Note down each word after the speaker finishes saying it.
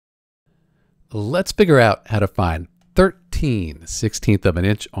Let's figure out how to find 13/16 of an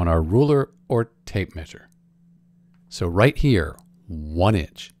inch on our ruler or tape measure. So right here, 1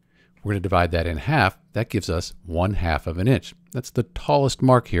 inch. We're going to divide that in half. That gives us 1/2 of an inch. That's the tallest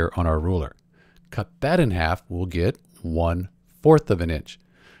mark here on our ruler. Cut that in half, we'll get 1/4 of an inch.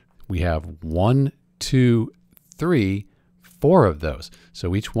 We have 1, 2, 3, 4 of those.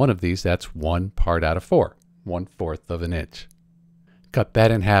 So each one of these, that's 1 part out of 4, 1/4 of an inch. Cut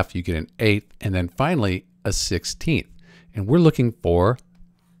that in half, you get an 1/8, and then finally a 16th. And we're looking for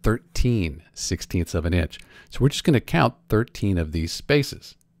 13/16 of an inch. So we're just going to count 13 of these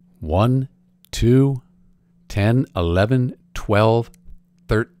spaces. 1, 2, 10, 11, 12,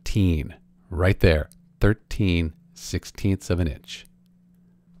 13. Right there, 13/16 of an inch.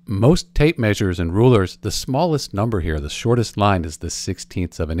 Most tape measures and rulers, the smallest number here, the shortest line, is the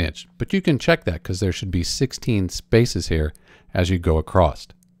 16th of an inch. But you can check that because there should be 16 spaces here as you go across.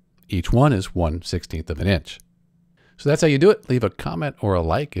 Each one is 1/16 of an inch. So that's how you do it. Leave a comment or a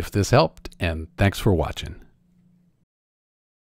like if this helped, and thanks for watching.